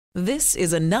This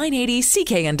is a 980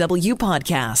 CKNW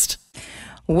podcast.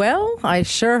 Well, I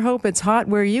sure hope it's hot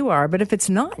where you are, but if it's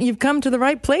not, you've come to the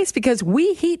right place because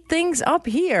we heat things up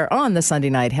here on the Sunday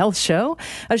Night Health Show,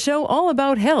 a show all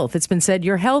about health. It's been said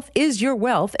your health is your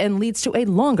wealth and leads to a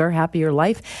longer, happier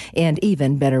life and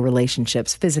even better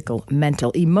relationships, physical,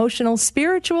 mental, emotional,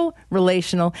 spiritual,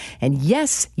 relational, and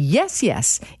yes,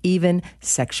 even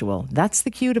sexual. That's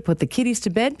the cue to put the kiddies to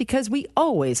bed because we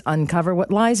always uncover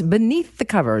what lies beneath the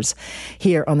covers.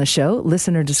 Here on the show,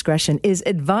 listener discretion is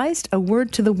advised. A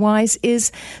word to the wise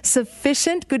is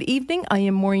sufficient. Good evening. I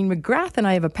am Maureen McGrath, and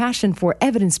I have a passion for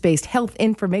evidence-based health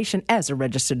information as a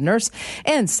registered nurse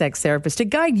and sex therapist to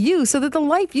guide you so that the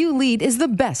life you lead is the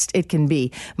best it can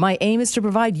be. My aim is to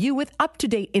provide you with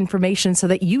up-to-date information so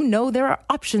that you know there are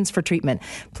options for treatment.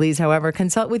 Please, however,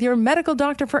 consult with your medical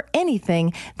doctor for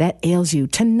anything that ails you.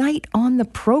 Tonight on the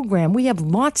program, we have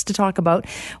lots to talk about.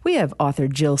 We have author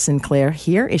Jill Sinclair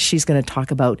here. She's going to talk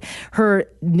about her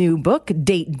new book,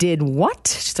 Date Did What?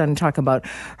 She's going to talk about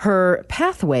her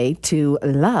pathway to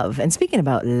love. And speaking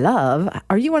about love,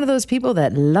 are you one of those people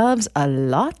that loves a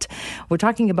lot? We're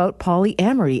talking about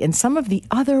polyamory and some of the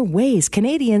other ways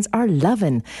Canadians are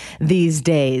loving these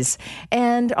days.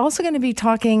 And also going to be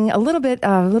talking a little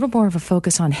more of a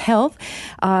focus on health,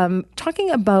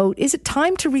 talking about, is it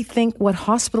time to rethink what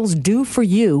hospitals do for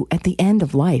you at the end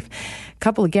of life?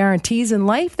 Couple of guarantees in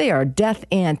life. They are death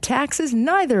and taxes,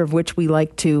 neither of which we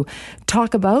like to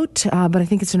talk about, but I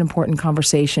think it's an important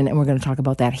conversation, and we're going to talk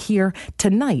about that here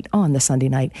tonight on the Sunday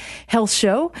Night Health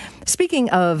Show. Speaking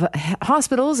of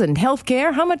hospitals and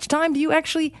healthcare, how much time do you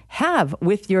actually have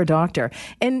with your doctor?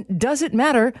 And does it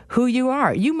matter who you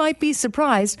are? You might be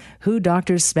surprised who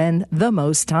doctors spend the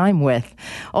most time with.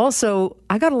 Also,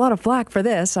 I got a lot of flack for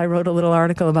this. I wrote a little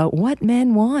article about what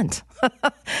men want.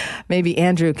 Maybe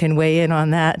Andrew can weigh in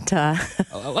on that.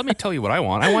 Let me tell you what I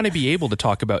want. I want to be able to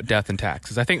talk about death and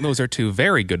taxes. I think those are two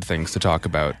very good things to talk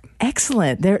about.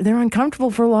 Excellent. They're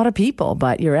uncomfortable for a lot of people,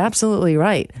 but you're absolutely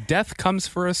right. Death comes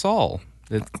for us all.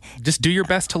 Just do your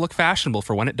best to look fashionable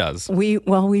for when it does. We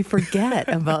forget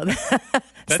about that.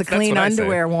 It's the clean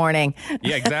underwear warning.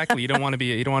 Yeah, exactly. You don't want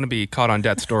to be caught on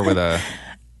death's door with a.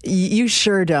 You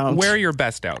sure don't. Wear your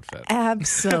best outfit.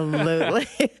 Absolutely.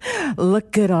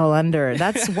 Look good all under.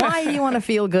 That's why you want to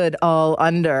feel good all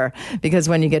under, because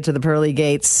when you get to the pearly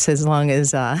gates, as long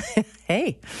as,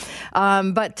 hey.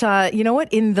 But you know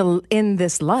what? In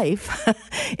this life,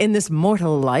 in this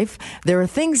mortal life, there are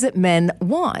things that men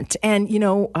want. And, you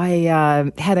know,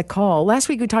 I had a call. Last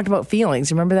week we talked about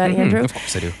feelings. Remember that, Andrew? Of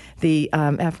course I do. The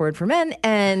F word for men.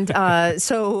 And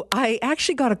so I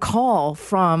actually got a call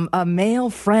from a male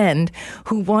friend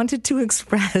who wanted to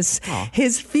express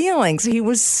his feelings. He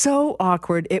was so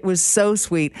awkward. It was so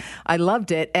sweet. I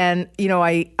loved it. And, you know,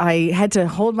 I had to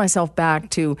hold myself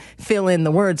back to fill in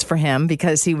the words for him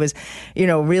because he was, you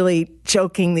know, really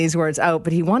choking these words out.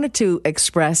 But he wanted to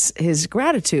express his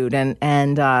gratitude.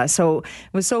 And so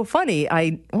it was so funny.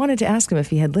 I wanted to ask him if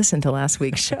he had listened to last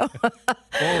week's show.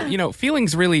 Well, you know,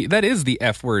 feelings really, that is the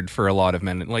F word for a lot of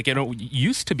men. Like, it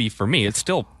used to be for me. It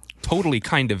still totally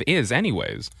kind of is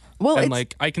anyways. Well, and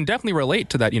like, I can definitely relate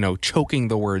to that, you know, choking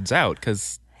the words out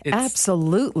because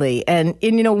absolutely. And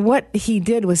you know, what he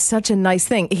did was such a nice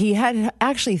thing. He had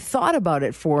actually thought about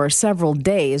it for several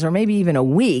days or maybe even a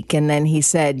week. And then he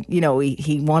said, you know,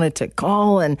 he wanted to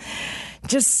call and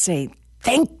just say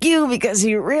thank you because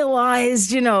he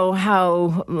realized, you know,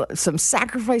 how some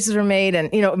sacrifices are made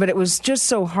and, you know, but it was just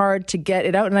so hard to get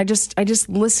it out. And I just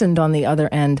listened on the other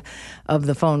end of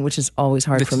the phone, which is always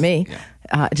hard for me.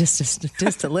 Yeah. Just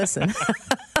to listen.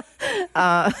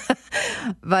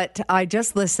 But I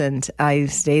just listened. I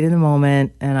stayed in the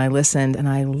moment and I listened and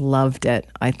I loved it.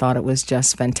 I thought it was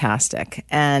just fantastic.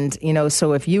 And, you know,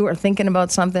 so if you are thinking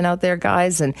about something out there,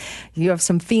 guys, and you have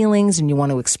some feelings and you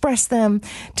want to express them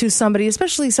to somebody,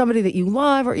 especially somebody that you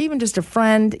love or even just a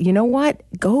friend, you know what?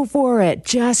 Go for it.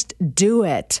 Just do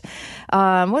it.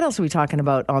 What else are we talking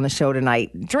about on the show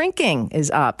tonight? Drinking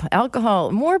is up.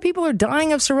 Alcohol. More people are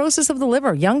dying of cirrhosis of the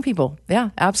liver. Young people.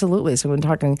 Yeah, absolutely. So we're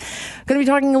going to be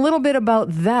talking a little bit about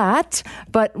that.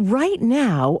 But right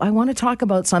now, I want to talk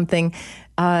about something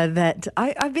that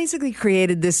I basically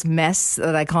created this mess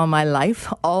that I call my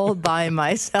life all by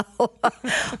myself.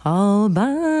 All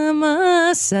by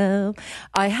myself.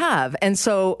 I have. And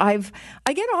so I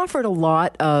get offered a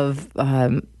lot of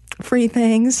free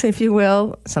things, if you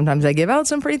will. Sometimes I give out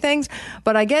some free things,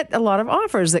 but I get a lot of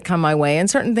offers that come my way and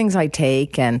certain things I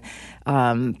take. And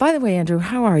by the way, Andrew,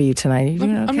 how are you tonight? Are you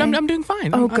doing okay? I'm doing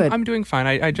fine. Oh, good. I'm doing fine.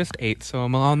 I just ate, so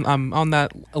I'm on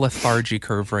that lethargy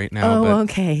curve right now. Oh,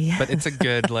 okay. But it's a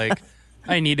good, like,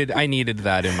 I needed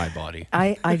that in my body.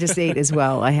 I just ate as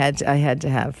well. I had to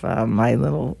have my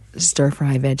little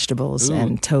stir-fry vegetables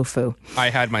and tofu. I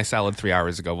had my salad 3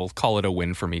 hours ago. We'll call it a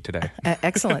win for me today.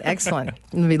 Excellent. I'm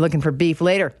going to be looking for beef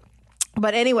later.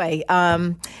 But anyway,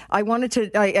 I wanted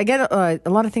to, I get a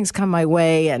lot of things come my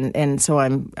way, and so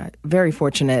I'm very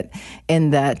fortunate in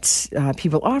that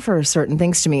people offer certain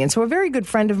things to me. And so a very good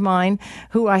friend of mine,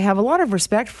 who I have a lot of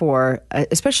respect for,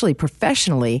 especially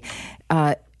professionally,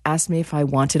 asked me if I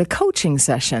wanted a coaching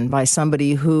session by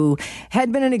somebody who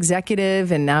had been an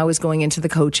executive and now is going into the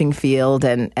coaching field.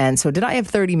 And so did I have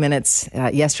 30 minutes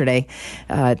yesterday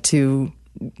to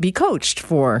be coached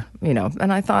for,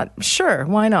 and I thought, sure,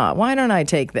 why not? Why don't I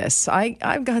take this?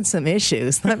 I've got some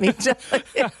issues. Let me tell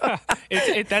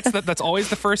you. That's always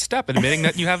the first step, admitting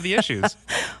that you have the issues.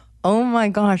 Oh my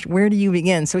gosh, where do you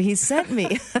begin? So he sent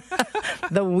me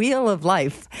the Wheel of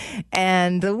Life.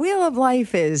 And the Wheel of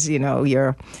Life is,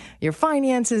 your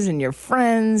finances and your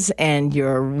friends and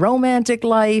your romantic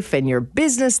life and your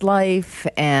business life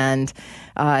and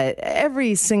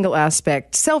every single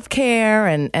aspect, self-care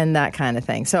and that kind of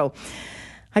thing. So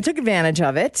I took advantage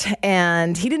of it,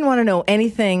 and he didn't want to know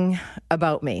anything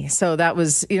about me. So that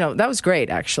was great,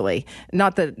 actually.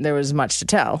 Not that there was much to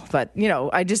tell, but,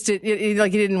 I just did, he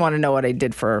didn't want to know what I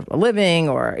did for a living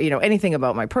or, anything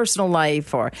about my personal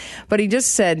life but he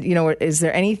just said, is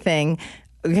there anything.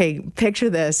 Okay, picture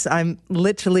this.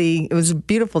 It was a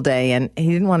beautiful day, and he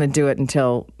didn't want to do it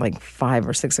until like 5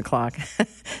 or 6 o'clock.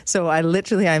 So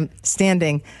I'm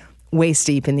standing waist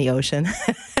deep in the ocean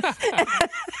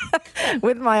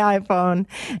with my iPhone.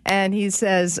 And he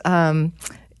says, I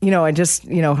just,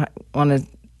 want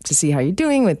to see how you're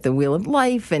doing with the Wheel of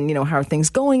Life and, how are things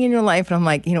going in your life. And I'm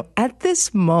like, at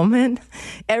this moment,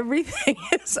 everything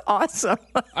is awesome.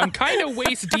 I'm kind of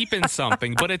waist deep in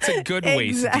something, but it's a good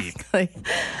waist deep.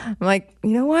 I'm like,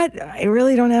 you know what? I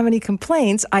really don't have any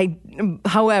complaints.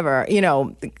 However,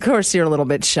 of course you're a little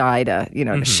bit shy to,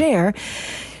 to share,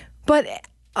 but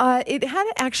it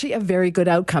had actually a very good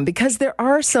outcome because there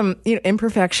are some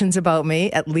imperfections about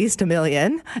me, at least a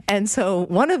million. And so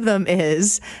one of them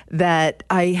is that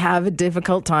I have a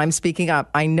difficult time speaking up.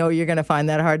 I know you're going to find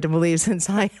that hard to believe since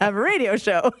I have a radio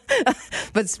show.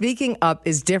 But speaking up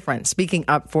is different. Speaking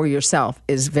up for yourself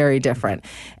is very different.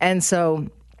 And so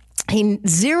he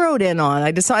zeroed in on,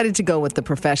 I decided to go with the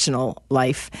professional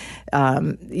life,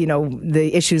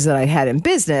 the issues that I had in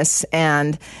business.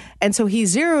 And so he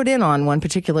zeroed in on one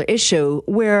particular issue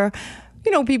where,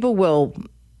 people will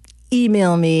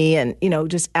email me and,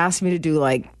 just ask me to do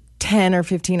like 10 or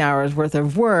 15 hours worth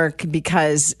of work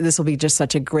because this will be just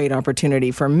such a great opportunity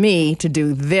for me to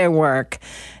do their work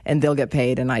and they'll get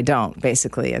paid and I don't,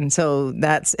 basically. And so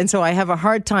I have a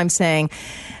hard time saying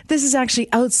this is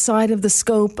actually outside of the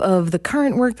scope of the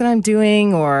current work that I'm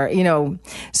doing or,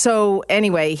 So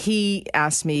anyway, he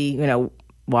asked me,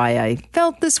 why I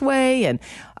felt this way and,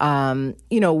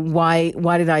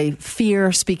 why did I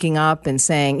fear speaking up and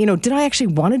saying, did I actually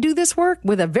want to do this work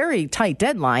with a very tight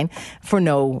deadline for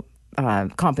no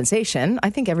compensation? I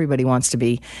think everybody wants to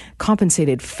be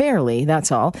compensated fairly,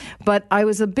 that's all. But I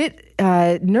was a bit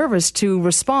nervous to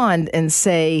respond and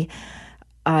say,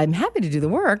 I'm happy to do the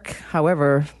work.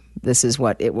 However, this is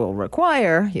what it will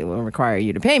require. It will require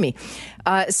you to pay me.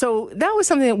 So that was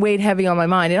something that weighed heavy on my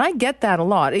mind. And I get that a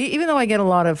lot. Even though I get a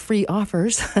lot of free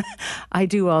offers, I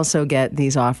do also get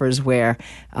these offers where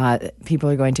people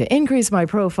are going to increase my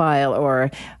profile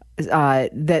or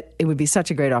that it would be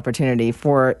such a great opportunity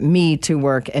for me to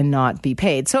work and not be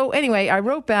paid. So anyway, I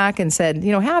wrote back and said,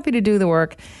 happy to do the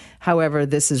work. However,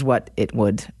 this is what it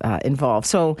would involve.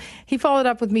 So he followed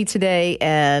up with me today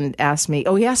and asked me,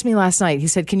 he asked me last night. He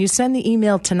said, can you send the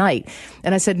email tonight?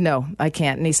 And I said, no, I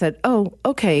can't. And he said,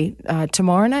 okay,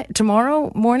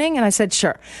 tomorrow morning? And I said,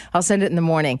 sure, I'll send it in the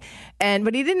morning.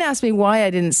 But he didn't ask me why I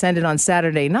didn't send it on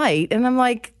Saturday night. And I'm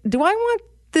like, do I want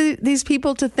these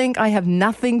people to think I have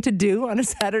nothing to do on a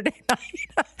Saturday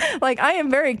night? Like, I am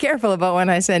very careful about when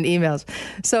I send emails.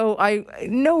 So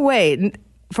no way.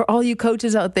 For all you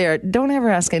coaches out there, don't ever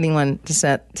ask anyone to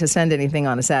send anything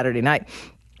on a Saturday night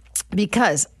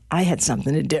because I had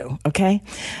something to do, okay?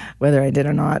 Whether I did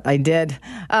or not, I did.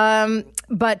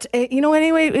 But,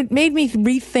 anyway, it made me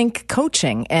rethink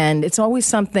coaching. And it's always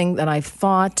something that I've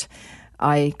thought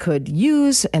I could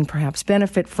use and perhaps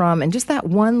benefit from. And just that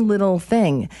one little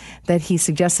thing that he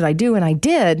suggested I do, and I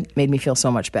did, made me feel so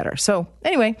much better. So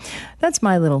anyway, that's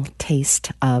my little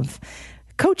taste of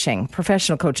coaching,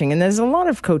 professional coaching. And there's a lot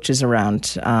of coaches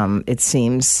around, it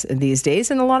seems, these days,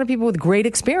 and a lot of people with great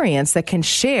experience that can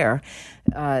share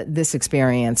this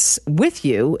experience with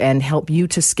you and help you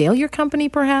to scale your company,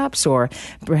 perhaps, or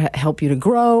help you to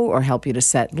grow, or help you to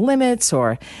set limits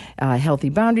or healthy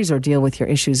boundaries, or deal with your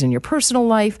issues in your personal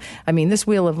life. I mean, this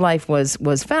Wheel of Life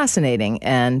was fascinating.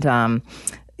 And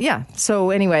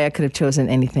so anyway, I could have chosen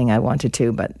anything I wanted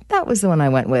to, but that was the one I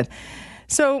went with.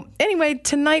 So anyway,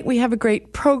 tonight we have a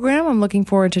great program. I'm looking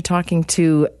forward to talking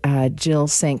to Jill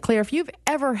St. Clair. If you've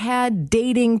ever had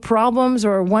dating problems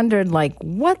or wondered, like,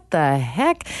 what the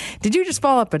heck? Did you just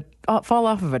fall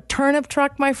off of a turnip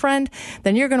truck, my friend?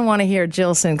 Then you're going to want to hear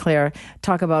Jill St. Clair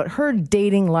talk about her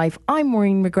dating life. I'm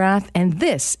Maureen McGrath, and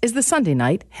this is the Sunday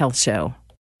Night Health Show.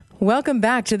 Welcome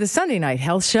back to the Sunday Night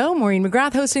Health Show. Maureen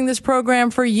McGrath hosting this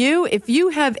program for you. If you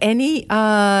have any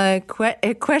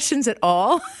questions at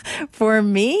all for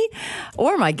me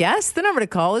or my guest, the number to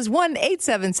call is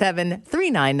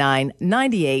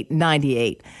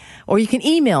 1-877-399-9898. Or you can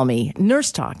email me,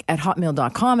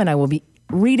 nursetalk@hotmail.com, and I will be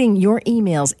reading your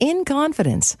emails in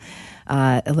confidence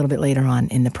a little bit later on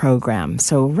in the program.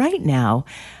 So right now,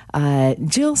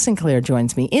 Jill St. Clair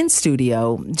joins me in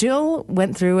studio. Jill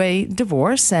went through a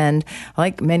divorce, and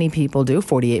like many people do,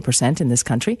 48% in this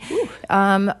country,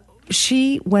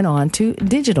 she went on to the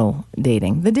digital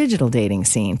dating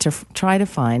scene to try to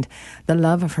find the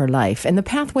love of her life. And the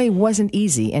pathway wasn't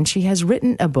easy. And she has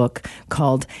written a book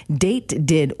called Date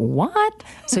Did What?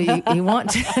 So you want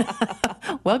to...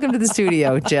 Welcome to the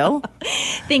studio, Jill.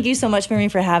 Thank you so much, Maureen,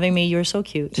 for having me. You're so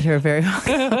cute. You're very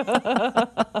welcome.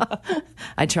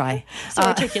 I try. So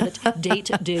articulate.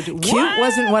 Date did what? Cute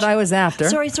wasn't what I was after.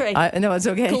 Sorry. No, it's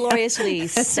okay. Gloriously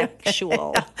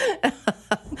sexual.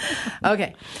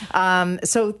 Okay.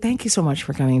 So thank you so much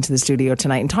for coming into the studio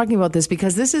tonight and talking about this,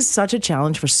 because this is such a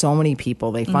challenge for so many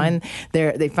people. They find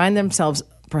themselves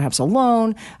perhaps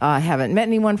alone, haven't met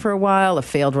anyone for a while, a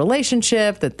failed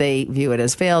relationship that they view it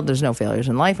as failed. There's no failures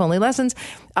in life, only lessons.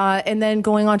 And then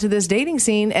going on to this dating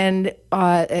scene, and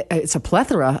it's a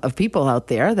plethora of people out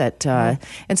there that,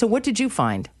 and so what did you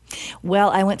find?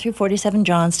 Well, I went through 47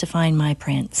 Johns to find my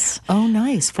prince. Oh,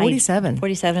 nice. 47.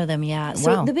 47 of them, yeah.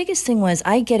 So wow. The biggest thing was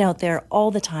I get out there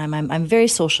all the time. I'm very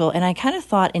social, and I kind of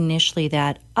thought initially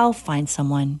that I'll find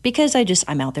someone because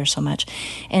I'm out there so much.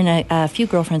 And a few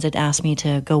girlfriends had asked me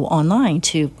to go online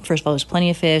to, first of all, there was Plenty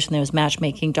of Fish, and there was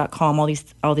Matchmaking.com, all these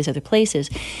other places.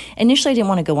 Initially, I didn't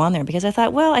want to go on there because I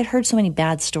thought, well, I'd heard so many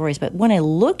bad stories. But when I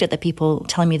looked at the people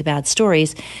telling me the bad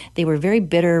stories, they were very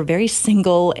bitter, very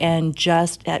single, and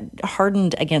just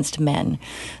hardened against men.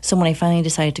 So when I finally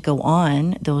decided to go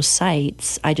on those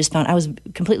sites, I just found I was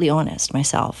completely honest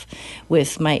myself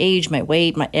with my age, my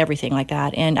weight, my everything like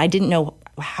that. And I didn't know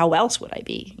how else would I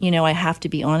be? I have to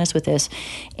be honest with this.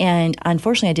 And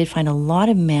unfortunately, I did find a lot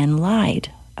of men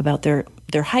lied about their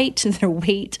height, their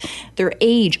weight, their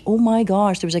age. Oh my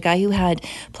gosh, there was a guy who had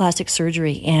plastic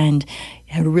surgery and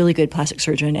had a really good plastic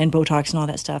surgeon and Botox and all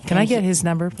that stuff. Can I get his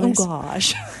number, please? Oh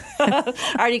gosh. I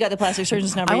already got the plastic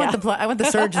surgeon's number. I want the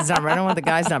surgeon's number. I don't want the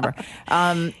guy's number.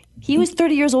 He was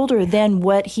 30 years older than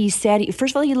what he said.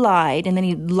 First of all, he lied, and then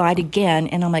he lied again.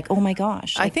 And I'm like, oh my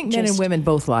gosh. I think men and women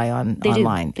both lie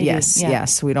online.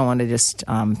 Yes. We don't want to just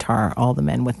tar all the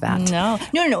men with that. No.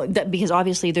 Because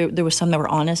obviously there was some that were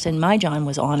honest, and my John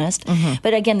was honest. Mm-hmm.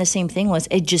 But again, the same thing was,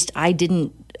 I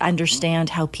didn't understand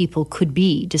how people could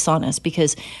be dishonest,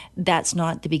 because that's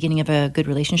not the beginning of a good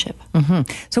relationship.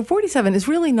 Mm-hmm. So 47 is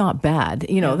really not bad.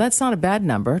 That's not a bad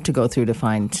number to go through to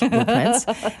find your prince.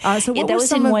 So that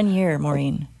was in 1 year,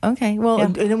 Maureen. Okay. Well,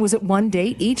 and was it one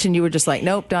date each, and you were just like,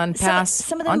 nope, done, pass,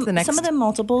 some of them, on to the next? Some of them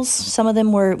multiples. Some of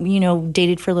them were,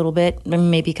 dated for a little bit,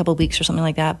 maybe a couple of weeks or something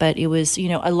like that. But it was,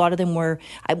 a lot of them were,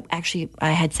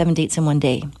 I had 7 dates in one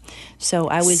day. So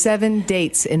I was... 7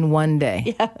 dates in one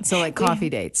day. Yeah. So like coffee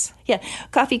dates. Yeah.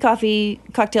 Coffee,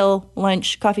 cocktail,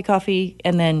 lunch, coffee,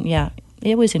 and then,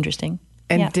 it was interesting.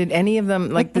 And did any of them,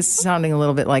 like, this is sounding a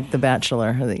little bit like The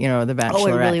Bachelor, The Bachelorette. Oh,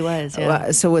 it really was,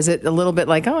 yeah. So was it a little bit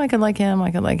like, I could like him,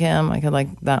 I could like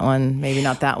that one, maybe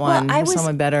not that one,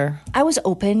 someone better? I was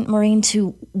open, Maureen, to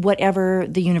whatever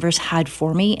the universe had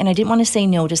for me, and I didn't want to say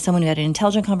no to someone who had an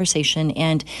intelligent conversation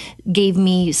and gave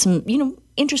me some,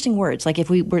 interesting words. Like if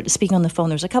we were speaking on the phone,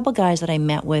 there's a couple guys that I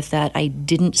met with that I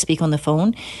didn't speak on the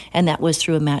phone, and that was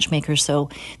through a matchmaker. So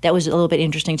that was a little bit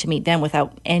interesting to meet them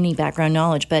without any background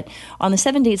knowledge. But on the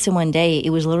 7 dates in one day, it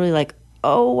was literally like,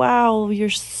 oh, wow, you're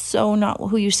so not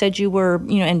who you said you were,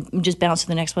 and just bounce to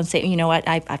the next one. Say, you know what,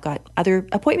 I've got other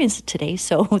appointments today.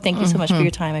 So thank you so much for your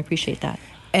time. I appreciate that.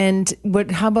 And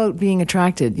how about being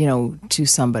attracted, to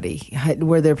somebody?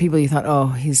 Were there people you thought, oh,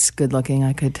 he's good looking,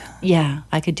 I could... Yeah,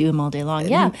 I could do him all day long.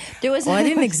 Yeah, there was... Well, I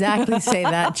didn't exactly say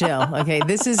that, Jill. Okay,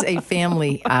 this is a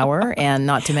family hour, and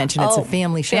not to mention it's a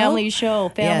family show. Family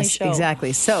show. Yes,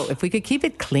 exactly. So if we could keep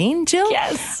it clean, Jill?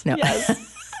 Yes, no.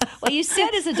 Yes. Well, you said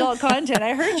it's adult content.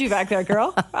 I heard you back there,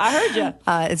 girl. I heard you.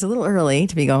 It's a little early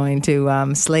to be going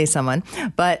to slay someone,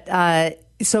 but...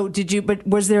 So but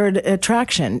was there an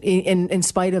attraction in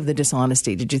spite of the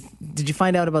dishonesty? Did you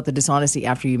find out about the dishonesty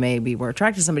after you maybe were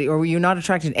attracted to somebody, or were you not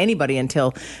attracted to anybody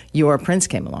until your prince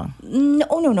came along?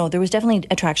 No. There was definitely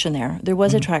attraction there. There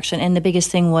was attraction. And the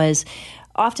biggest thing was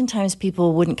oftentimes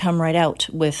people wouldn't come right out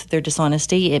with their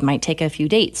dishonesty. It might take a few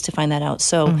dates to find that out.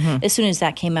 So as soon as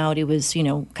that came out, it was,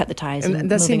 cut the ties and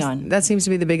moving on. That seems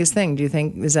to be the biggest thing. Do you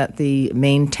think, is that the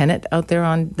main tenet out there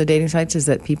on the dating sites, is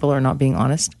that people are not being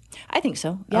honest? I think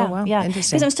so. Yeah. Oh, wow. Yeah.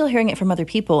 Interesting. Because I'm still hearing it from other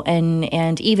people.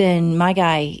 And even my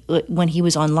guy, when he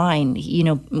was online,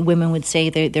 women would say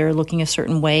they're looking a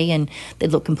certain way and they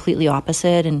look completely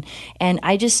opposite. And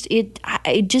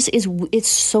it's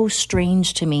so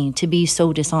strange to me to be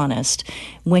so dishonest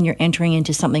when you're entering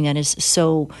into something that is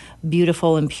so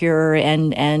beautiful and pure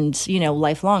and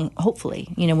lifelong, hopefully,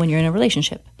 when you're in a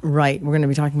relationship. Right. We're going to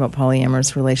be talking about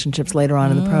polyamorous relationships later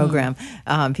on in the program.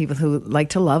 People who like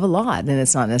to love a lot, and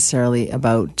it's not necessarily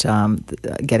about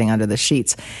getting under the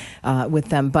sheets with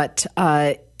them. But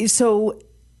so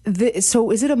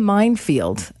is it a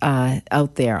minefield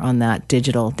out there on that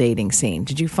digital dating scene?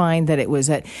 Did you find that it was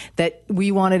that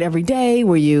we wanted every day?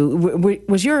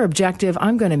 Was your objective,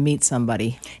 I'm going to meet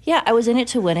somebody? Yeah, I was in it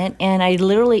to win it, and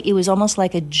it was almost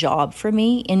like a job for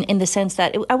me in the sense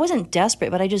that I wasn't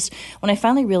desperate, but when I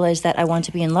finally realized that I wanted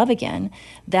to be in love again,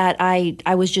 that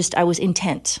I was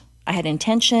intent. I had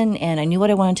intention and I knew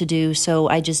what I wanted to do, so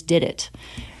I just did it.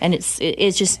 And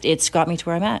it's got me to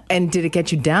where I'm at. And did it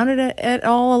get you down at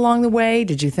all along the way?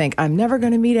 Did you think, I'm never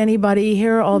going to meet anybody?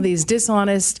 Here are all these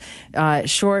dishonest,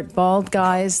 short, bald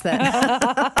guys that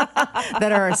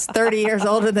that are 30 years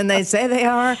older than they say they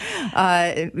are?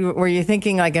 Were you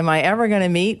thinking, like, am I ever going to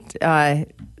meet,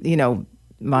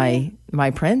 my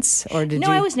prince? Or did you?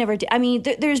 No, I was never. I mean,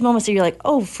 there's moments that you're like,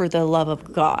 oh, for the love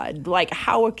of God, like,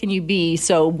 how can you be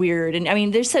so weird? And I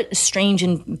mean, there's such strange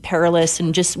and perilous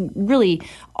and just really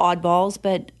oddballs.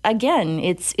 But again,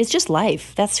 it's just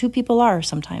life. That's who people are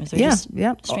sometimes. They're just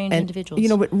strange individuals.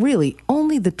 But really,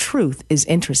 only the truth is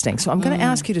interesting. So I'm going to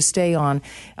ask you to stay on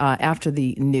after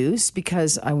the news,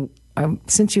 because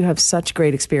since you have such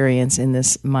great experience in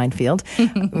this minefield,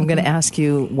 I'm going to ask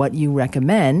you what you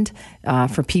recommend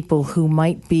for people who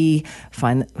might be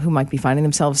finding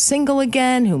themselves single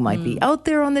again, who might be out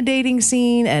there on the dating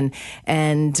scene,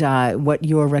 and what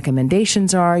your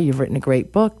recommendations are. You've written a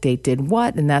great book, Date Did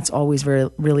What, and that's always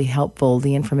really helpful.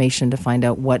 The information to find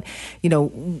out what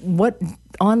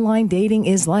online dating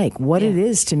is like, what it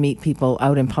is to meet people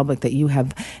out in public that you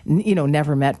have,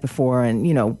 never met before, and,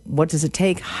 what does it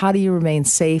take? How do you remain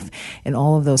safe? And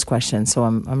all of those questions. So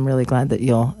I'm really glad that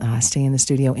you'll stay in the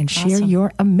studio and share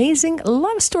your amazing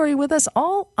love story with us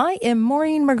all. I am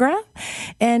Maureen McGrath,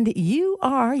 and you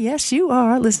are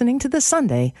listening to the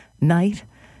Sunday Night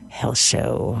Health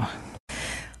Show.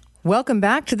 Welcome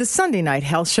back to the Sunday Night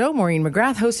Health Show. Maureen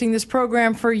McGrath hosting this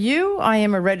program for you. I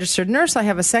am a registered nurse. I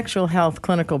have a sexual health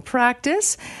clinical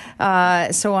practice.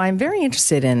 So I'm very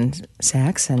interested in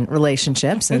sex and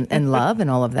relationships and love and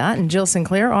all of that. And Jill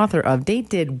Sinclair, author of Date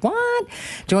Did What,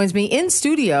 joins me in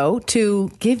studio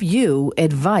to give you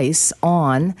advice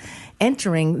on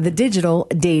entering the digital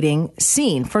dating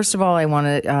scene. First of all, I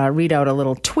want to read out a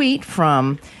little tweet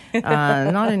from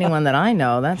not anyone that I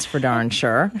know, that's for darn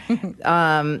sure.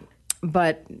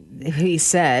 But he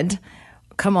said,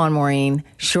 come on, Maureen,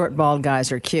 short, bald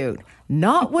guys are cute.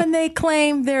 Not when they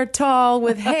claim they're tall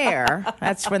with hair.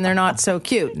 That's when they're not so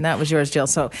cute. And that was yours, Jill.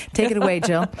 So take it away,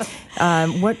 Jill.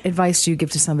 What advice do you give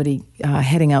to somebody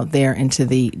heading out there into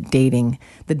the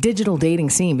digital dating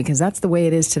scene? Because that's the way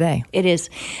it is today. It is.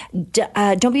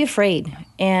 Don't be afraid.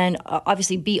 And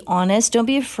obviously be honest. Don't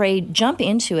be afraid. Jump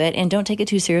into it and don't take it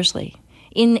too seriously.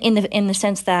 In the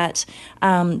sense that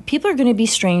people are going to be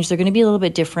strange, they're going to be a little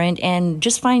bit different, and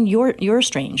just find your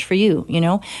strange for you.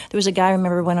 There was a guy I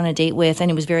remember went on a date with, and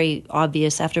it was very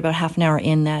obvious after about half an hour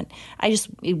in that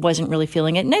it wasn't really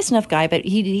feeling it. Nice enough guy, but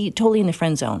he totally in the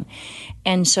friend zone.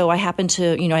 And so I happened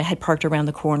to, I had parked around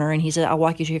the corner, and he said, "I'll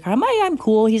walk you to your car." I'm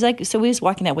cool. He's like, so we was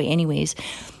walking that way anyways.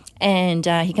 And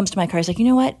he comes to my car. He's like, you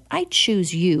know what? I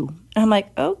choose you. And I'm like,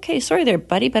 okay, sorry there,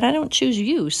 buddy, but I don't choose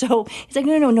you. So he's like,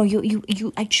 no,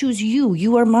 you, I choose you.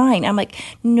 You are mine. I'm like,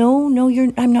 no,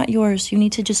 I'm not yours. You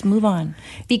need to just move on.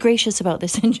 Be gracious about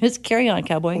this and just carry on,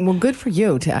 cowboy. Well, good for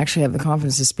you to actually have the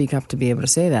confidence to speak up to be able to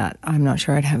say that. I'm not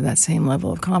sure I'd have that same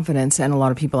level of confidence, and a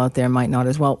lot of people out there might not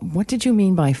as well. What did you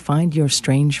mean by find your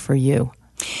strange for you?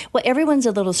 Well, everyone's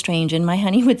a little strange, and my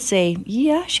honey would say,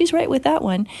 yeah, she's right with that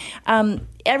one.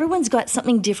 Everyone's got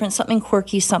something different, something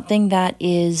quirky, something that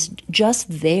is just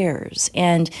theirs.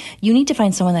 And you need to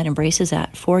find someone that embraces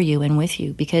that for you and with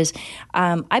you, because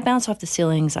I bounce off the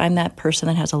ceilings. I'm that person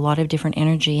that has a lot of different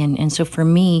energy. And so for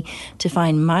me to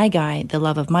find my guy, the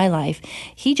love of my life,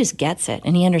 he just gets it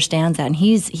and he understands that. And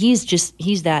he's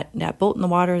that boat in the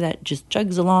water that just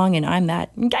chugs along, and I'm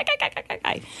that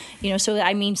guy. You know, so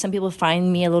I mean, some people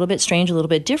find me a little bit strange, a little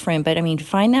bit different, but I mean,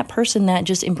 find that person that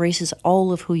just embraces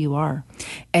all of who you are.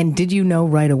 And did you know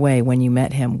right away when you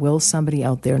met him? Will somebody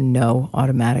out there know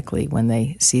automatically when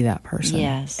they see that person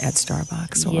at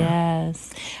Starbucks? Or?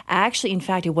 Yes. Actually, in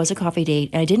fact, it was a coffee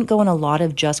date. I didn't go on a lot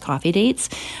of just coffee dates,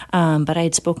 but I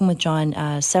had spoken with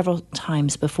John several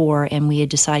times before, and we had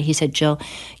decided, he said, Jill,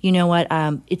 you know what?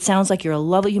 It sounds like you're a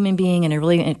lovely human being, and I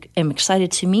really am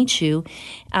excited to meet you.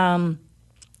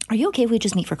 Are you okay if we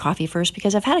just meet for coffee first?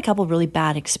 Because I've had a couple of really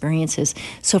bad experiences.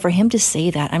 So for him to say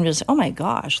that, I'm just, oh my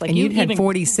gosh. Like, and you'd had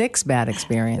 46 bad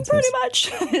experiences. Pretty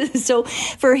much. So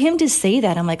for him to say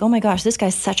that, I'm like, oh my gosh, this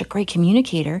guy's such a great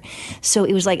communicator. So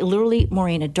it was like literally,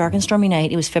 Maureen, a dark and stormy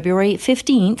night. It was February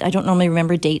 15th. I don't normally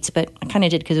remember dates, but I kind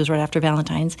of did because it was right after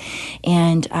Valentine's.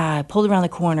 And I pulled around the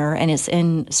corner, and it's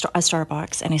in a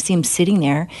Starbucks, and I see him sitting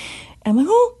there. I'm like,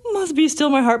 oh, must be still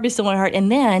my heart, be still my heart.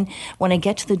 And then when I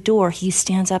get to the door, he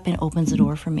stands up and opens the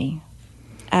door for me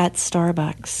at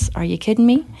Starbucks. Are you kidding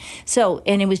me? So,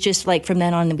 and it was just like from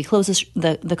then on, we closed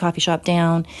the coffee shop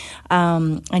down.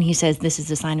 And he says, this is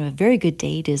a sign of a very good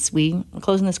date, is we were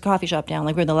closing this coffee shop down.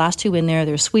 Like, we're the last two in there.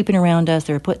 They were sweeping around us.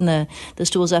 They were putting the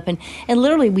stools up. And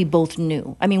literally we both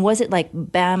knew. I mean, was it like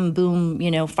bam,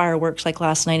 boom, fireworks like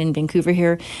last night in Vancouver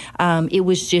here? It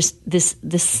was just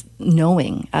this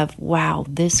knowing of, wow,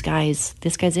 this guy's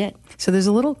it. So there's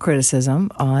a little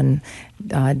criticism on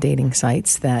dating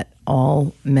sites that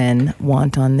all men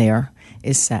want on there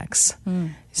is sex.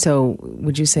 So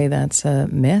would you say that's a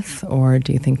myth, or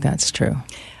do you think that's true?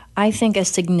 I think a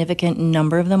significant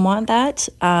number of them want that,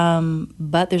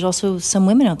 but there's also some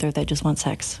women out there that just want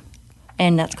sex.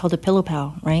 And that's called a pillow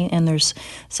pal, right? And there's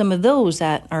some of those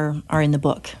that are in the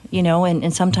book,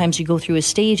 and sometimes you go through a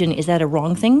stage, and is that a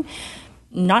wrong thing?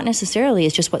 Not necessarily.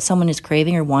 It's just what someone is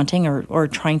craving or wanting or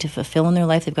trying to fulfill in their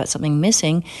life. They've got something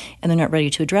missing, and they're not ready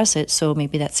to address it, so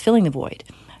maybe that's filling the void.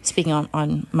 Speaking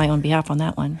on my own behalf on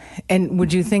that one. And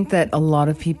would you think that a lot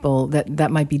of people, that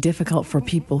might be difficult for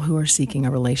people who are seeking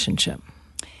a relationship?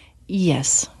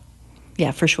 Yes.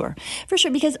 Yeah, for sure. For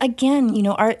sure, because again,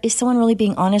 is someone really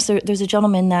being honest? There's a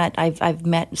gentleman that I've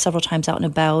met several times out and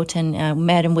about, and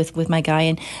met him with my guy,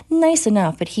 and nice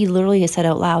enough, but he literally has said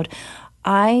out loud,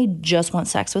 I just want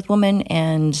sex with women,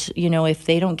 and, if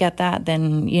they don't get that,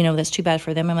 then, that's too bad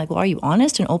for them. I'm like, well, are you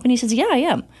honest and open? He says, yeah, I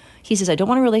am. He says, I don't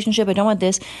want a relationship. I don't want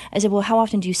this. I said, well, how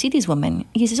often do you see these women?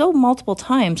 He says, oh, multiple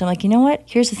times. I'm like, you know what?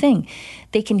 Here's the thing.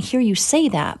 They can hear you say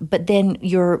that, but then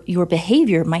your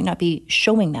behavior might not be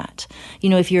showing that.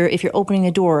 If you're opening the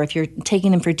door, if you're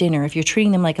taking them for dinner, if you're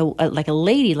treating them like a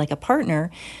lady, like a partner,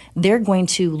 they're going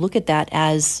to look at that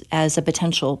as a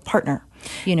potential partner.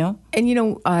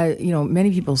 And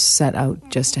many people set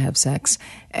out just to have sex,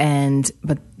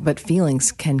 but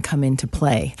feelings can come into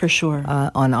play for sure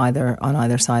on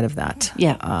either side of that.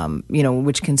 Yeah,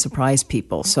 which can surprise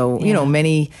people. So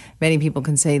many people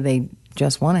can say they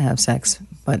just want to have sex,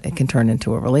 but it can turn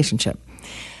into a relationship.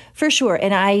 For sure.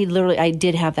 And I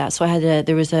did have that. So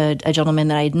there was a gentleman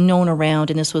that I'd known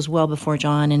around, and this was well before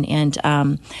John, and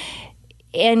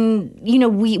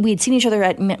we had seen each other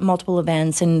at multiple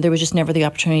events, and there was just never the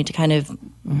opportunity to kind of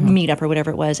meet up or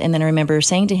whatever it was. And then I remember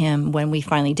saying to him when we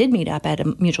finally did meet up at a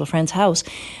mutual friend's house,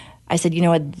 I said,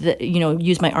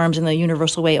 use my arms in the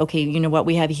universal way. Okay, what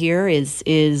we have here is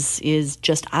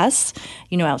just us.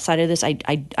 Outside of this,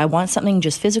 I want something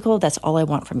just physical. That's all I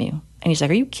want from you. And he's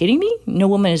like, are you kidding me? No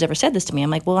woman has ever said this to me.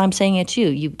 I'm like, well, I'm saying it to you.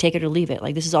 You take it or leave it.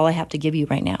 Like, this is all I have to give you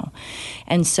right now.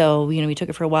 And so, we took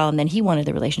it for a while, and then he wanted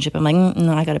the relationship. I'm like,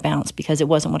 no, I got to bounce, because it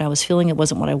wasn't what I was feeling. It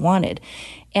wasn't what I wanted.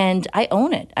 And I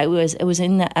own it. It was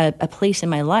in a place in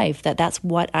my life that's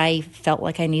what I felt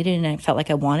like I needed and I felt like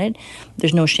I wanted.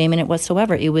 There's no shame in it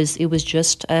whatsoever. It was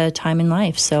just a time in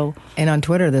life. So. And on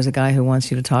Twitter, there's a guy who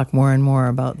wants you to talk more and more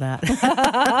about that.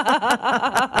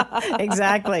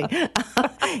 Exactly.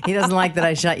 He doesn't like that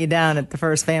I shut you down at the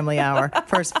first family hour,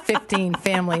 first 15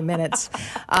 family minutes.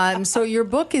 So your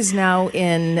book is now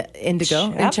in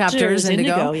Indigo, in Chapters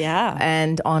Indigo, yeah,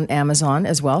 and on Amazon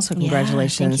as well. So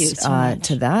congratulations thank you so much.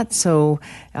 to that. So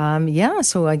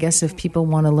so I guess if people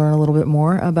want to learn a little bit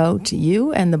more about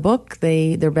you and the book,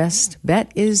 their best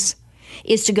bet is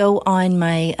to go on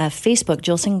my Facebook,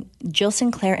 Jill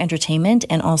Sinclair Entertainment,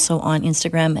 and also on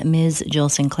Instagram, Ms. Jill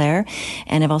Sinclair.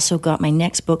 And I've also got my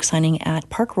next book signing at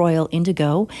Park Royal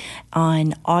Indigo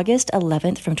on August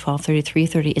 11th from 12:30 to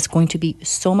 3:30. It's going to be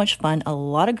so much fun. A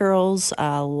lot of girls,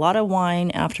 a lot of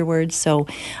wine afterwards. So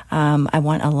I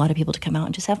want a lot of people to come out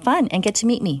and just have fun and get to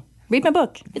meet me. Read my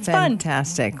book. It's fun.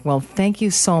 Fantastic. Well, thank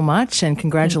you so much, and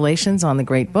congratulations on the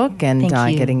great book and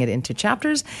getting it into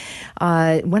Chapters.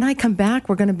 When I come back,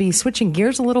 we're going to be switching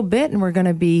gears a little bit, and we're going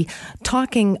to be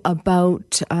talking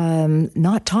about,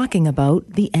 not talking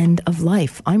about the end of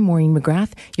life. I'm Maureen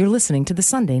McGrath. You're listening to the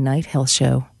Sunday Night Health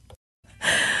Show.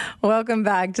 Welcome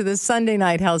back to the Sunday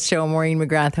Night Health Show. Maureen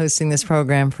McGrath hosting this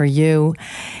program for you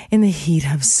in the heat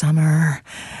of summer.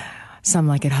 Some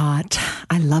like it hot.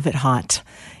 I love it hot.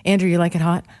 Andrew, you like it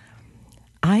hot?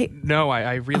 No,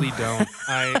 I really don't.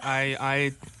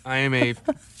 I am a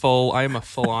full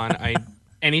on.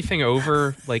 Anything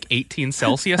over like 18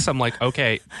 Celsius, I'm like,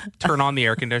 okay, turn on the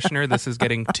air conditioner. This is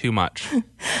getting too much.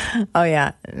 Oh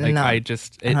yeah, like no,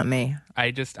 not me.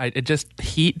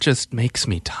 Heat just makes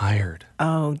me tired.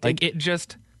 Oh, like it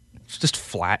just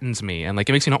flattens me, and like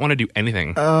it makes me not want to do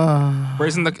anything.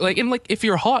 Whereas if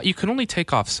you're hot, you can only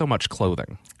take off so much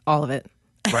clothing. All of it.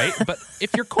 Right? But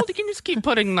if you're cold, you can just keep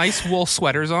putting nice wool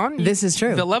sweaters on. This is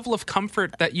true. The level of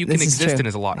comfort that you can exist in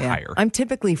is a lot higher. I'm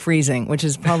typically freezing, which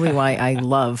is probably why I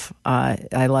love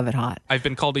it hot. I've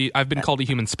been called a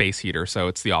human space heater, so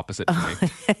it's the opposite for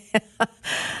me.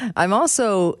 I'm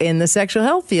also in the sexual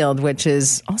health field, which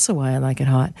is also why I like it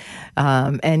hot.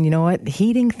 And you know what?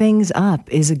 Heating things up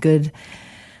is a good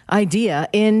idea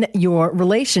in your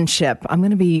relationship. I'm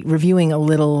going to be reviewing a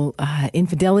little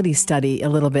infidelity study a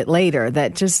little bit later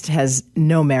that just has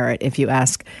no merit if you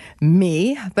ask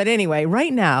me. But anyway,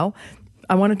 right now,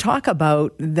 I want to talk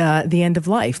about the end of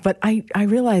life. But I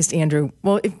realized, Andrew,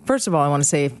 first of all, I want to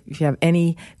say if you have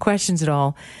any questions at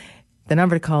all, the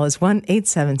number to call is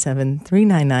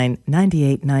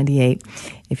 1-877-399-9898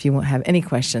 if you have any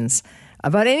questions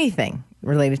about anything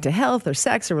related to health or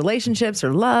sex or relationships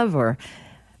or love or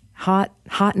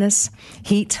hotness,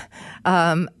 heat.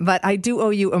 But I do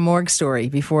owe you a morgue story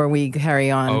before we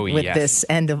carry on with this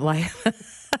end of life.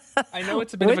 I know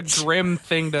it's a bit of a grim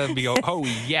thing to be,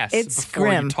 it's before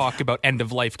grim. You talk about end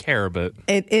of life care, but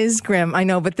it is grim. I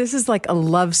know, but this is like a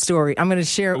love story. I'm going to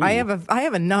share. Ooh. I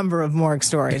have a number of morgue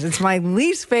stories. It's my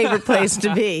least favorite place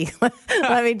to be.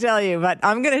 Let me tell you, but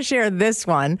I'm going to share this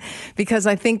one because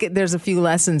I think there's a few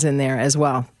lessons in there as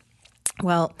well.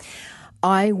 Well,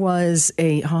 I was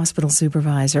a hospital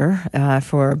supervisor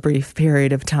for a brief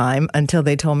period of time until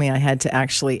they told me I had to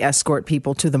actually escort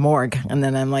people to the morgue. And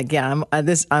then I'm like, yeah,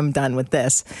 I'm done with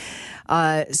this.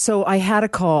 So I had a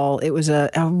call. It was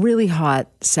a really hot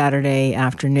Saturday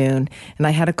afternoon, and I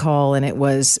had a call, and it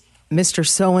was Mr.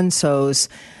 So-and-so's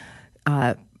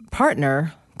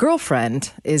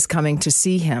girlfriend is coming to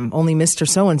see him. Only Mr.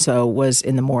 So-and-so was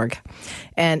in the morgue.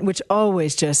 And which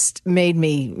always just made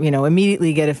me,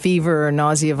 immediately get a fever,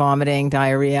 nausea, vomiting,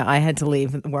 diarrhea. I had to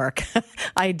leave work.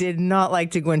 I did not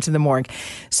like to go into the morgue.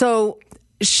 So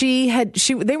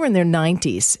they were in their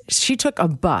 90s. She took a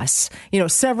bus,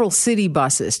 several city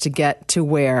buses to get to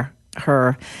where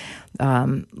her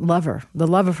the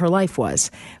love of her life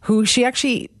was, who she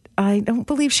actually, I don't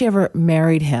believe she ever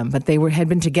married him, but they had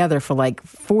been together for like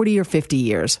 40 or 50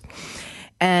 years.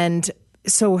 And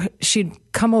so she'd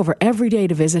come over every day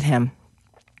to visit him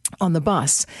on the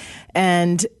bus.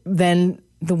 And then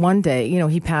the one day,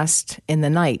 he passed in the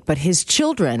night, but his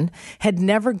children had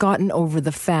never gotten over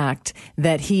the fact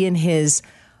that he and his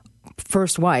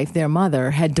first wife, their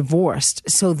mother, had divorced.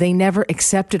 So they never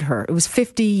accepted her. It was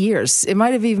 50 years. It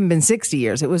might have even been 60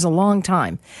 years. It was a long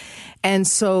time. And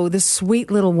so this sweet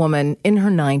little woman in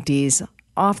her 90s,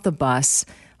 off the bus,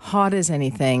 hot as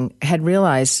anything, had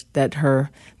realized that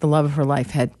the love of her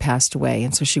life had passed away.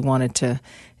 And so she wanted to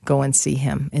go and see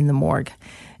him in the morgue.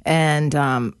 And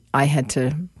I had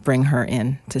to bring her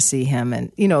in to see him.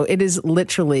 And, it is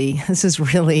literally, this is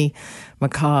really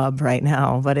macabre right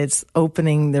now, but it's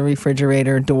opening the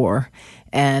refrigerator door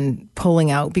and pulling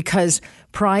out, because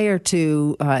prior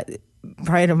to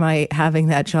my having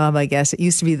that job, I guess, it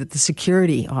used to be that the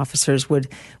security officers would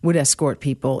escort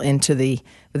people into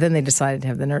but then they decided to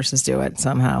have the nurses do it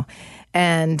somehow.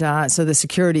 And so the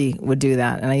security would do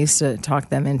that. And I used to talk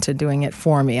them into doing it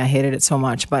for me. I hated it so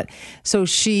much. But so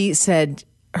she said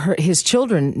his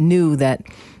children knew that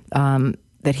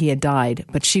he had died,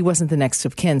 but she wasn't the next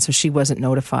of kin, so she wasn't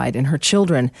notified. And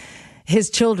his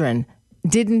children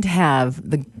didn't have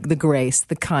the grace,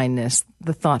 the kindness,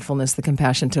 the thoughtfulness, the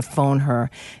compassion to phone her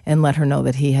and let her know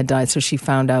that he had died. So she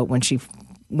found out when she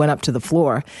went up to the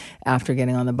floor after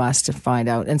getting on the bus to find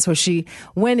out. And so she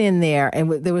went in there,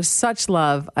 and there was such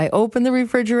love. I opened the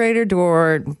refrigerator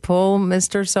door, pull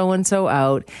Mr. So-and-so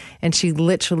out, and she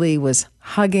literally was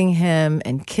hugging him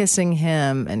and kissing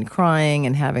him and crying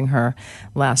and having her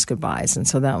last goodbyes. And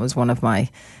so that was one of my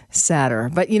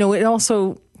sadder. But, it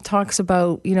also talks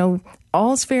about,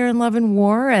 all's fair in love and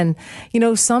war. And,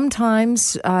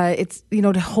 sometimes it's,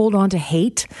 to hold on to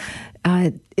hate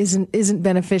isn't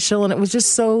beneficial. And it was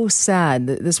just so sad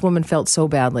that this woman felt so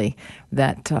badly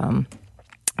that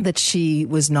that she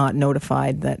was not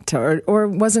notified that or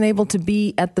wasn't able to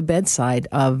be at the bedside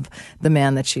of the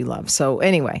man that she loved. So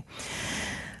anyway,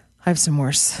 I have some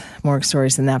more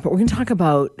stories than that, but we're going to talk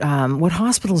about what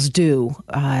hospitals do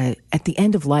at the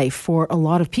end of life for a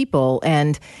lot of people,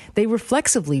 and they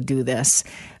reflexively do this,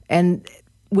 and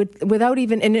without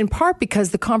even, and in part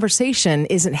because the conversation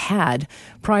isn't had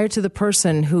prior to the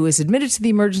person who is admitted to the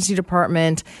emergency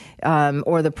department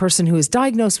or the person who is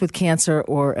diagnosed with cancer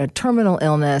or a terminal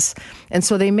illness, and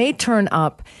so they may turn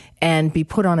up and be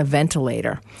put on a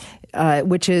ventilator.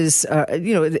 Which is,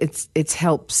 it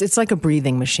helps. It's like a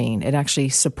breathing machine. It actually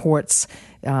supports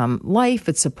life.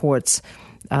 It supports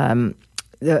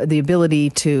the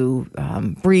ability to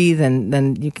breathe, and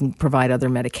then you can provide other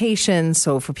medications.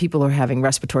 So for people who are having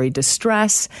respiratory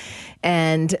distress,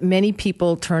 and many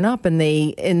people turn up and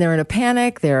they're in a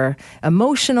panic, they're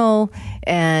emotional,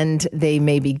 and they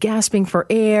may be gasping for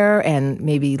air and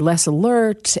maybe less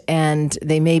alert, and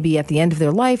they may be at the end of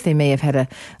their life. They may have had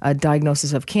a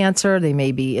diagnosis of cancer. They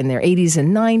may be in their 80s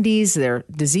and 90s. Their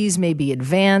disease may be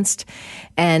advanced,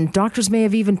 and doctors may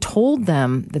have even told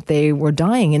them that they were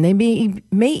dying, and they may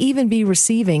even be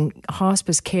receiving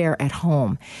hospice care at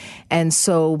home. And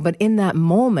so, but in that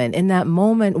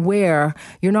moment where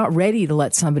you're not ready to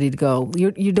let somebody go,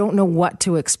 you don't know what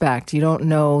to expect. You don't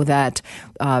know that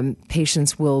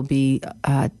patients will be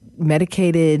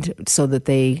medicated so that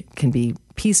they can be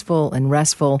peaceful and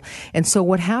restful. And so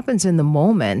what happens in the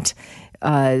moment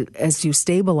as you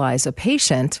stabilize a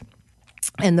patient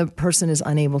and the person is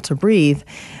unable to breathe,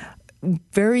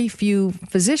 very few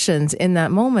physicians in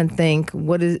that moment think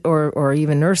or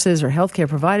even nurses or healthcare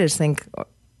providers think,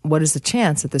 what is the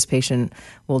chance that this patient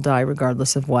will die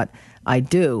regardless of what I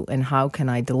do, and how can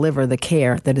I deliver the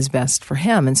care that is best for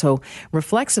him? And so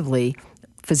reflexively,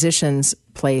 physicians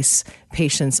place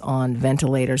patients on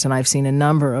ventilators, and I've seen a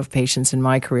number of patients in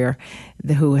my career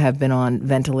who have been on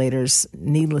ventilators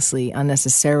needlessly,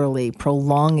 unnecessarily,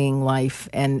 prolonging life,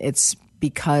 and it's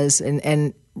because,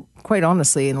 and quite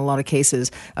honestly, in a lot of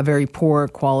cases, a very poor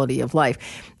quality of life.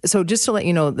 So just to let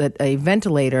you know that a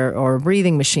ventilator or a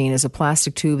breathing machine is a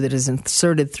plastic tube that is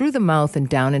inserted through the mouth and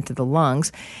down into the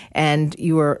lungs, and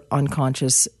you are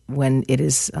unconscious when it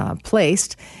is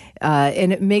placed.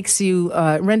 And it makes you,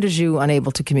 renders you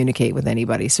unable to communicate with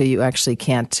anybody. So you actually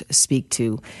can't speak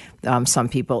to some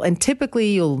people. And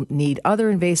typically you'll need other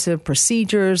invasive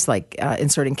procedures like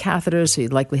inserting catheters. So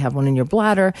you'd likely have one in your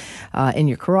bladder, in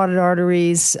your carotid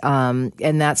arteries.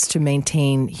 And that's to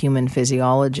maintain human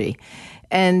physiology.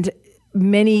 And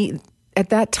at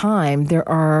that time, there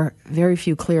are very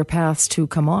few clear paths to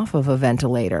come off of a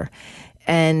ventilator.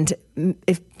 And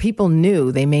if people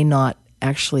knew, they may not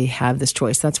actually have this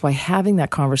choice. That's why having that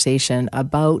conversation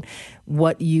about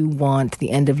what you want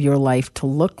the end of your life to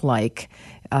look like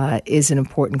is an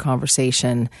important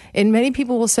conversation. And many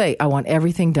people will say, I want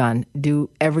everything done, do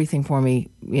everything for me,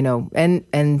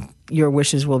 and your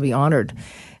wishes will be honored.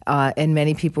 And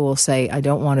many people will say, I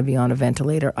don't want to be on a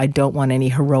ventilator. I don't want any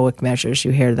heroic measures.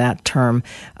 You hear that term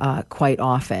quite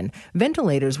often.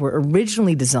 Ventilators were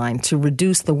originally designed to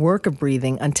reduce the work of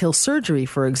breathing until surgery,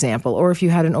 for example, or if you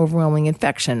had an overwhelming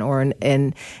infection or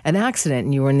an accident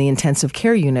and you were in the intensive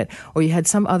care unit, or you had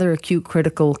some other acute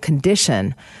critical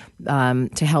condition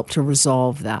to help to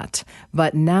resolve that.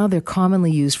 But now they're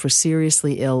commonly used for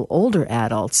seriously ill older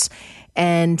adults.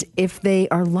 And if they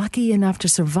are lucky enough to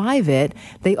survive it,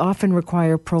 they often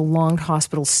require prolonged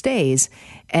hospital stays.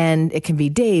 And it can be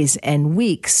days and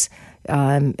weeks,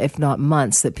 if not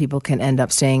months, that people can end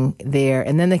up staying there.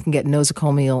 And then they can get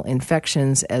nosocomial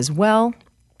infections as well.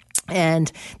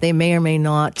 And they may or may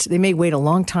not, they may wait a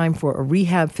long time for a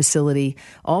rehab facility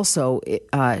also,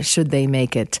 should they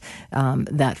make it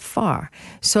that far.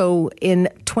 So in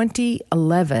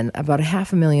 2011, about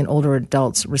 500,000 older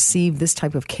adults received this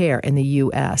type of care in the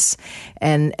U.S.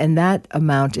 And that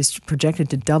amount is projected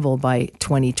to double by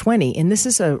 2020. And this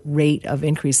is a rate of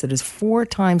increase that is 4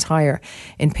 times higher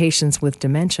in patients with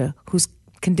dementia whose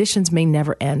conditions may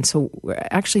never end. So we're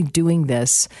actually doing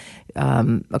this,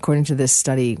 according to this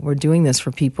study, we're doing this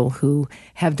for people who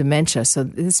have dementia. So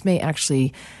this may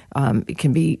actually, it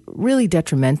can be really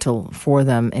detrimental for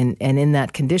them and in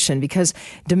that condition, because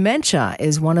dementia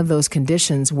is one of those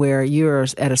conditions where you're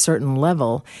at a certain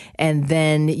level and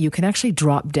then you can actually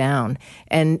drop down.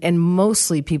 And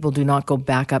mostly people do not go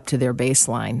back up to their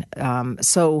baseline.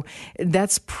 So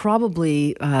that's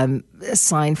probably a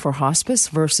sign for hospice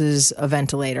versus a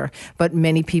ventilator. But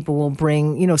many people will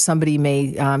bring, somebody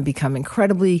may become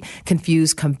incredibly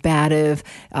confused, combative,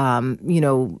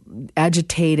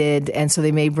 agitated. And so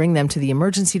they may bring them to the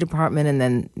emergency department and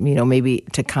then, maybe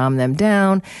to calm them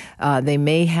down. They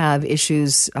may have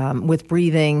issues with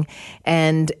breathing.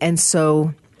 And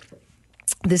so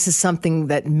this is something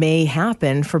that may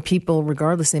happen for people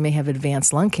regardless. They may have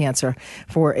advanced lung cancer,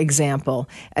 for example.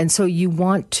 And so you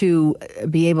want to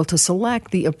be able to select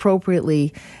the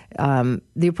appropriate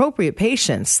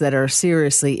patients that are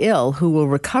seriously ill who will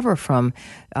recover from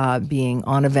being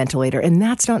on a ventilator. And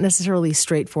that's not necessarily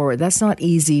straightforward. That's not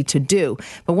easy to do.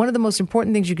 But one of the most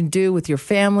important things you can do with your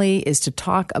family is to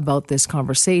talk about this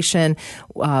conversation.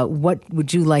 What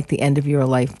would you like the end of your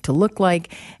life to look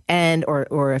like? And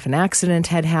or if an accident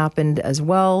had happened as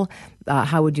well,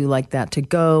 how would you like that to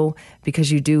go?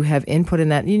 Because you do have input in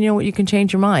that. You know what? You can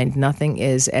change your mind. Nothing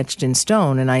is etched in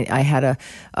stone. And I had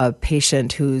a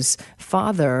patient whose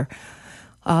father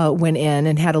went in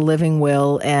and had a living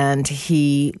will, and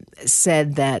he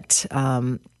said that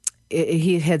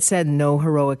he had said no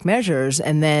heroic measures.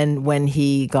 And then when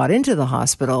he got into the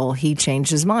hospital, he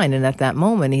changed his mind. And at that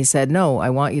moment, he said, no, I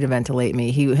want you to ventilate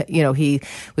me. He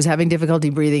was having difficulty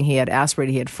breathing. He had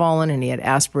aspirated. He had fallen and he had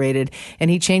aspirated, and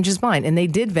he changed his mind. And they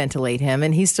did ventilate him,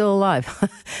 and he's still alive,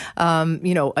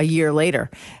 a year later.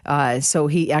 So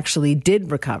he actually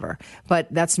did recover. But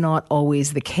that's not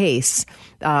always the case.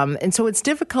 And so it's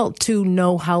difficult to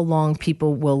know how long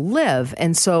people will live.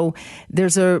 And so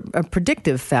there's a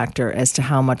predictive factor as to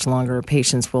how much longer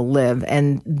patients will live.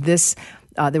 And this,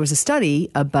 there was a study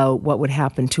about what would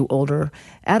happen to older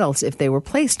adults if they were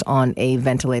placed on a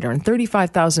ventilator. And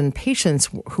 35,000 patients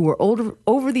who were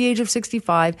over the age of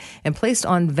 65 and placed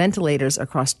on ventilators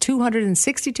across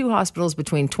 262 hospitals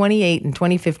between 2008 and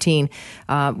 2015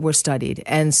 were studied.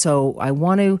 And so I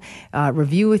want to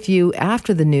review with you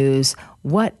after the news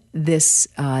what this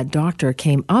doctor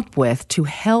came up with to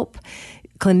help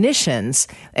clinicians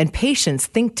and patients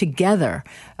think together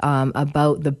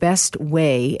about the best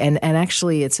way, and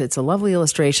actually it's a lovely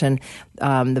illustration,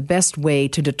 the best way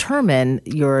to determine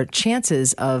your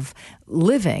chances of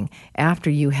living after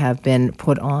you have been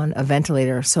put on a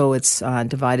ventilator. So it's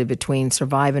divided between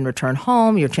survive and return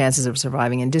home, your chances of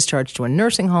surviving and discharge to a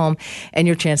nursing home, and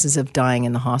your chances of dying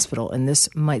in the hospital. And this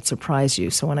might surprise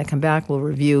you. So when I come back, we'll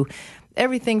review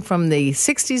everything from the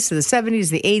 60s to the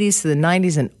 70s, the 80s to the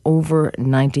 90s, and over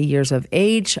 90 years of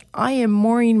age. I am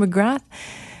Maureen McGrath,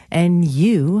 and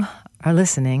you are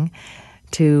listening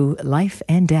to Life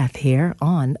and Death here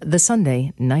on the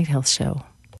Sunday Night Health Show.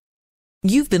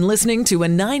 You've been listening to a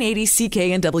 980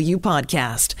 CKNW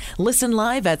podcast. Listen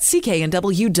live at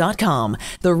cknw.com,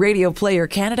 the Radio Player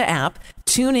Canada app,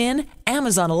 TuneIn,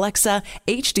 Amazon Alexa,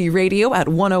 HD Radio at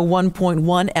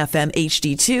 101.1 FM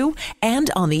HD2, and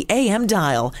on the AM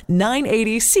dial,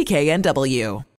 980 CKNW.